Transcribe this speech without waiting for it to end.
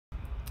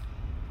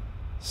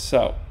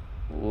So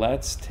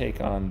let's take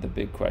on the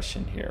big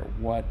question here.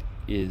 What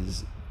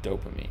is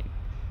dopamine?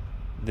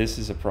 This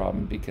is a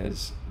problem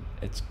because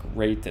it's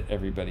great that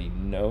everybody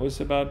knows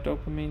about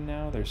dopamine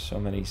now. There's so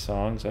many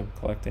songs I'm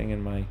collecting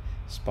in my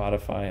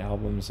Spotify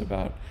albums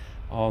about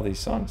all these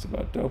songs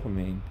about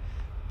dopamine,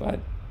 but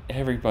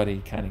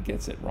everybody kind of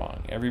gets it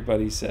wrong.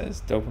 Everybody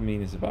says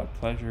dopamine is about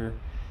pleasure.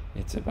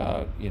 It's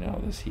about,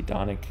 this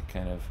hedonic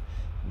kind of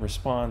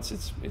response.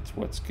 It's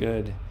what's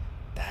good.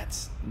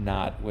 That's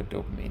not what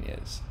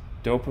dopamine is.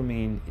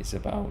 Dopamine is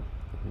about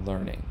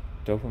learning.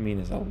 Dopamine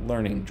is a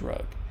learning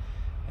drug.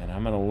 And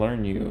I'm going to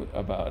learn you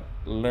about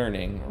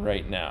learning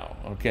right now,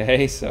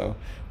 okay? So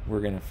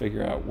we're going to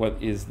figure out what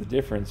is the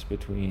difference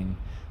between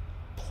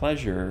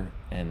pleasure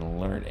and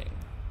learning.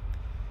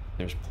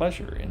 There's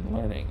pleasure in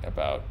learning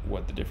about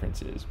what the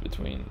difference is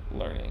between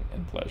learning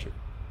and pleasure.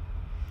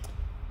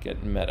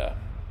 Get meta.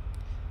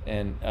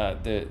 And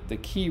the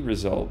key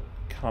result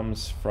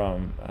comes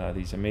from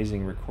these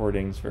amazing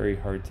recordings, very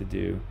hard to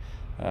do,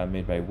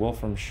 made by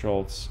Wolfram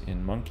Schultz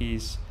in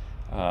monkeys.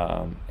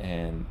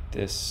 And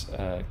this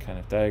kind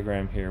of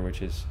diagram here,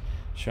 which is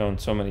shown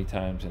so many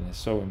times and is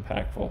so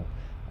impactful,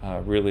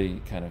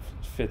 really kind of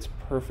fits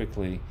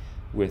perfectly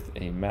with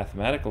a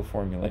mathematical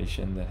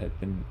formulation that had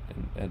been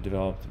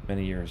developed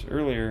many years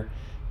earlier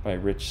by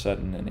Rich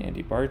Sutton and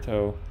Andy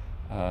Bartow.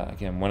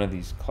 Again, one of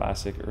these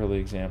classic early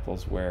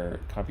examples where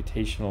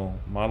computational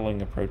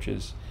modeling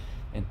approaches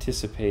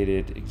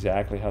anticipated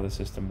exactly how the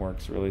system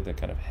works, really the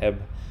kind of Hebb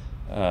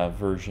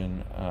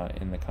version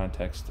in the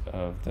context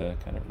of the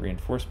kind of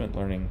reinforcement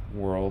learning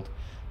world,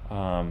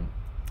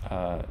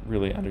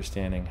 really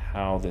understanding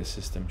how this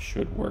system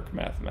should work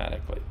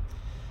mathematically.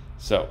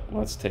 So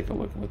let's take a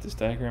look at what this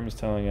diagram is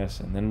telling us,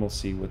 and then we'll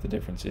see what the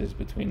difference is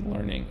between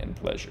learning and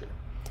pleasure.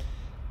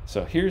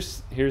 So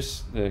here's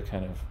the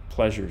kind of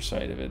pleasure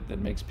side of it that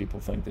makes people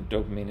think that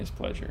dopamine is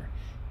pleasure.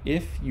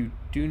 If you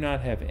do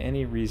not have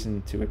any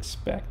reason to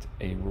expect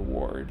a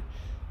reward,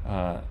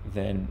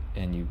 and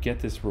you get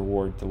this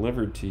reward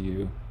delivered to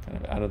you kind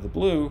of out of the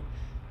blue,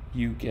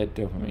 you get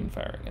dopamine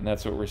firing. And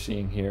that's what we're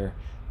seeing here.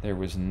 There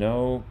was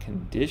no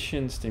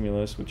conditioned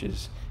stimulus, which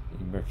is,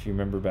 if you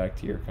remember back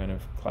to your kind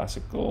of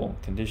classical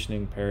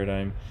conditioning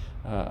paradigm,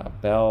 a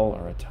bell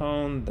or a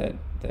tone that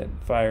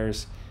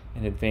fires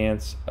in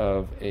advance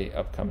of a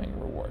upcoming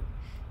reward.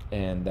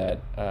 And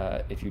that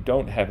if you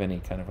don't have any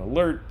kind of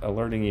alert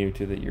alerting you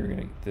to the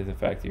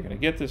fact that you're going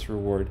to get this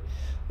reward,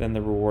 then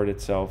the reward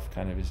itself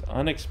kind of is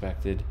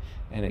unexpected,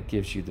 and it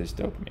gives you this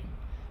dopamine.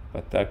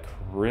 But the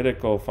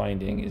critical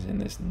finding is in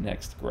this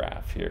next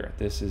graph here.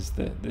 This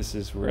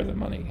is where the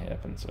money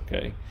happens.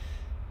 Okay,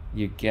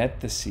 you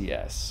get the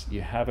CS.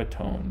 You have a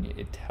tone.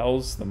 It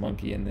tells the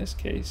monkey in this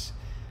case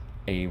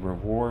a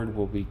reward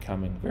will be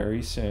coming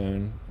very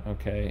soon.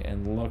 Okay,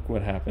 and look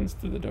what happens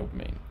to the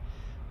dopamine.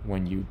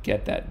 When you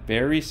get that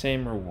very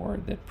same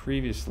reward that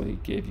previously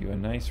gave you a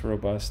nice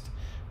robust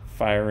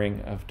firing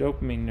of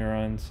dopamine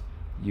neurons,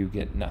 you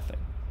get nothing.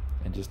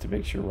 And just to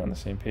make sure we're on the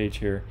same page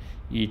here,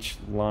 each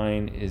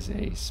line is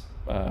a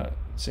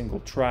single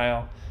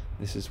trial.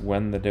 This is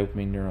when the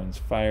dopamine neurons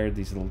fired,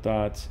 these little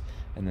dots,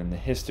 and then the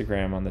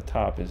histogram on the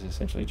top is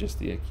essentially just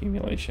the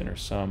accumulation or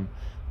sum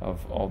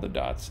of all the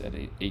dots at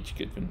each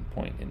given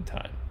point in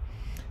time.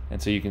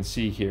 And so you can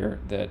see here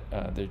that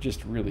there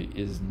just really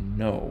is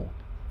no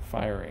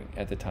firing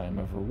at the time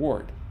of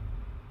reward.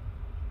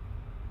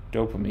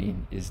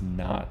 Dopamine is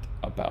not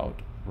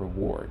about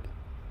reward.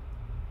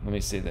 Let me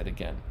say that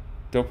again.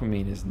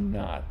 Dopamine is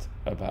not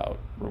about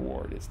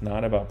reward. It's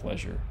not about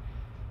pleasure.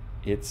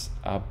 It's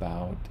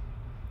about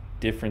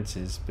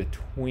differences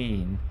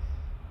between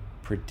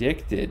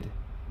predicted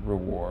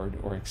reward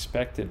or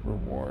expected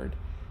reward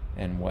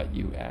and what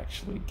you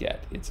actually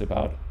get. It's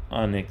about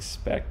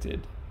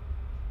unexpected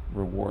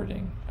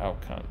rewarding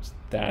outcomes.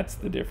 That's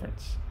the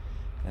difference.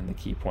 And the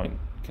key point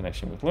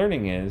connection with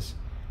learning is,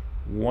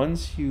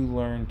 once you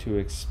learn to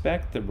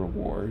expect the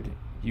reward,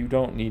 you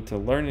don't need to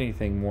learn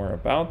anything more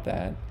about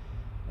that,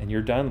 and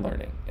you're done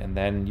learning. And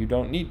then you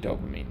don't need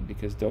dopamine,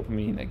 because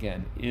dopamine,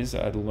 again, is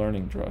a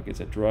learning drug.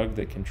 It's a drug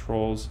that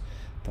controls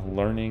the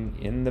learning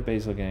in the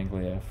basal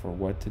ganglia for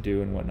what to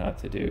do and what not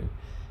to do.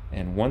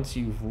 And once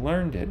you've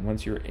learned it,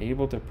 once you're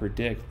able to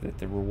predict that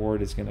the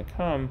reward is going to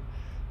come,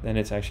 then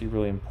it's actually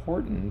really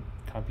important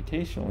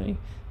computationally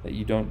that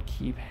you don't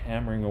keep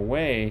hammering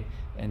away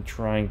and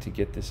trying to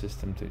get the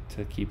system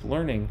to keep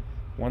learning.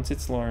 Once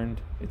it's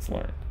learned, it's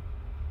learned.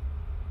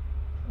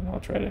 And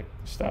I'll try to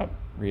stop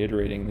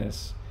reiterating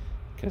this,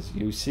 because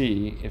you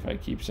see, if I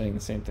keep saying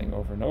the same thing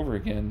over and over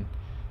again,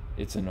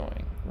 it's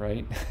annoying,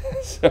 right?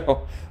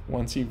 So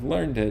once you've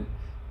learned it,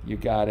 you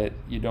got it.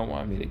 You don't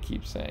want me to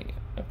keep saying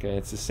it, okay?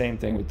 It's the same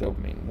thing with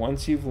dopamine.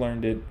 Once you've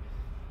learned it,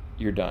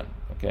 you're done,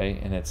 okay?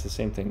 And it's the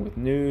same thing with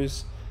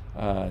news.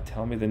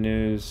 Tell me the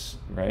news,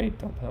 right?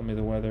 Don't tell me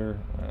the weather,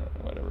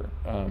 whatever.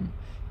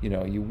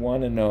 You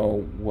want to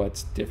know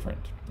what's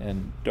different.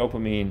 And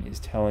dopamine is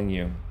telling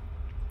you,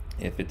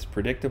 if it's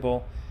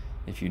predictable,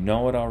 if you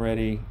know it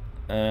already,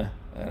 I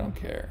don't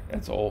care.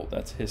 That's old.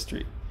 That's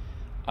history.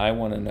 I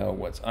want to know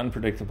what's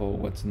unpredictable,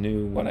 what's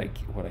new, what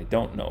I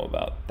don't know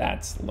about.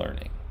 That's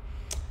learning.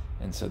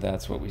 And so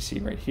that's what we see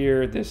right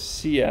here. This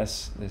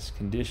CS, this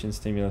conditioned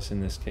stimulus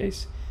in this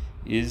case,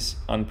 is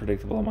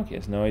unpredictable. The monkey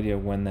has no idea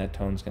when that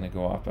tone's going to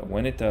go off, but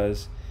when it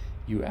does,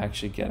 you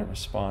actually get a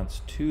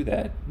response to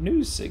that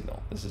news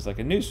signal. This is like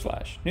a news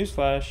flash. News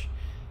flash.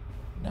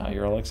 Now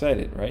you're all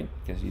excited, right?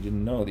 Because you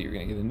didn't know that you're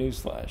going to get a news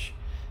flash.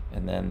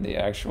 And then the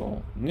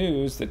actual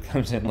news that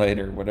comes in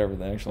later, whatever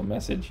the actual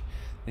message,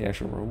 the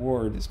actual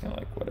reward is kind of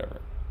like whatever.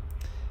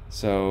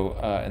 So,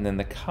 and then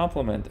the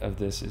complement of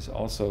this is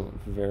also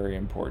very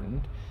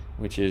important,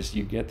 which is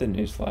you get the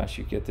news flash,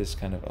 you get this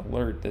kind of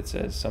alert that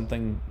says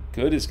something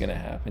good is going to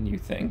happen, you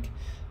think,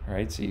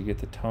 right? So you get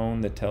the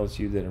tone that tells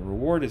you that a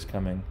reward is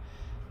coming,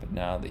 but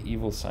now the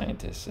evil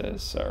scientist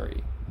says,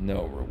 sorry,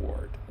 no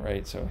reward,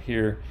 right? So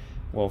here,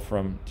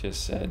 Wolfram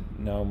just said,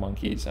 no,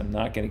 monkeys, I'm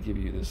not going to give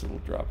you this little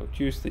drop of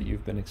juice that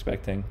you've been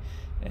expecting.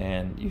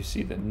 And you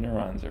see the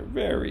neurons are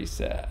very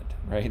sad,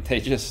 right? They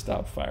just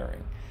stop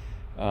firing.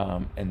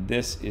 And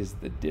this is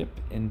the dip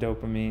in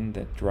dopamine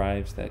that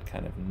drives that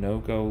kind of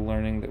no-go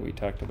learning that we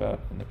talked about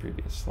in the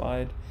previous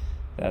slide.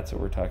 That's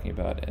what we're talking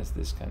about as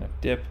this kind of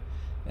dip.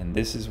 And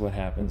this is what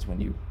happens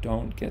when you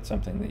don't get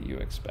something that you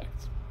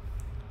expect.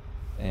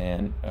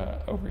 And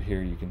over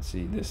here you can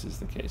see this is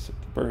the case of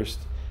the burst,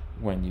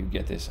 when you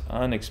get this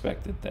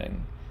unexpected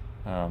thing.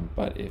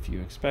 But if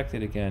you expect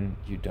it again,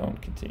 you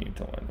don't continue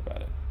to learn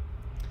about it.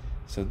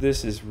 So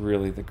this is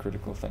really the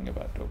critical thing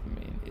about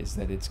dopamine, is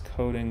that it's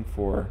coding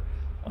for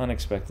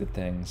unexpected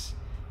things.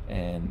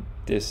 And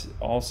this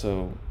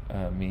also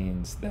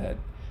means that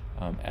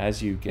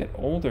as you get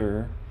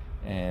older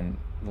and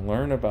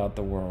learn about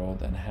the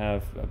world and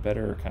have a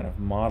better kind of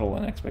model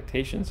and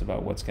expectations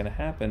about what's going to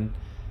happen,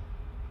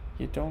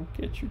 you don't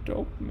get your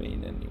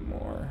dopamine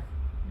anymore.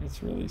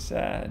 It's really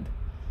sad.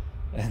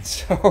 And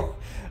so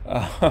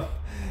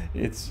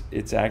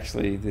it's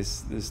actually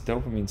this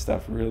dopamine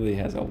stuff really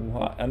has a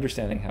lot,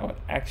 understanding how it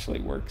actually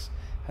works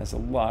has a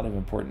lot of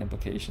important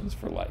implications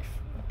for life,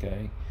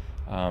 okay?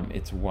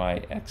 It's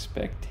why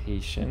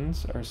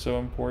expectations are so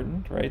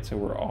important, right? So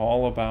we're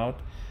all about,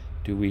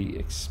 do we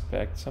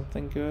expect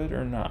something good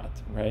or not,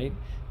 right?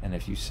 And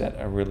if you set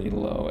a really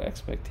low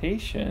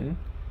expectation,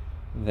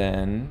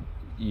 then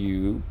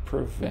you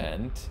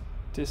prevent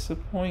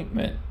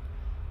disappointment.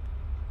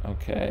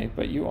 Okay,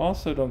 but you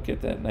also don't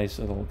get that nice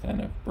little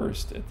kind of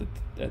burst at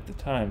the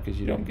time, because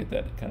you don't get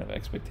that kind of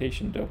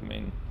expectation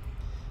dopamine.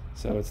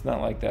 So it's not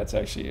like that's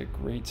actually a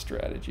great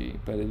strategy,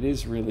 but it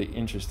is really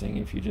interesting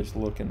if you just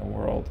look in the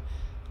world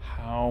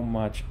how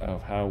much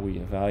of how we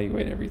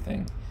evaluate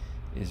everything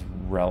is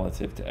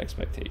relative to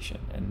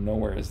expectation. And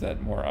nowhere is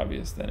that more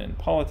obvious than in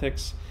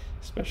politics,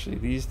 especially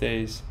these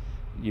days.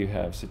 You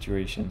have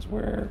situations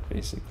where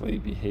basically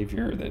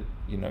behavior that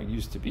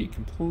used to be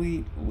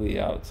completely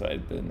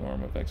outside the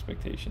norm of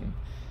expectation,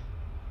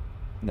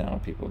 now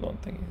people don't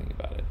think anything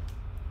about it.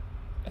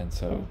 And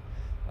so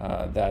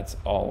that's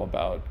all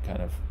about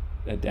kind of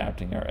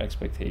adapting our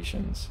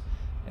expectations,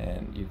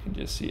 and you can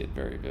just see it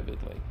very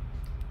vividly.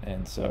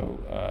 And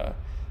so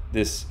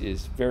this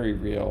is very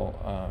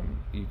real.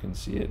 You can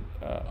see it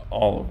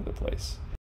all over the place.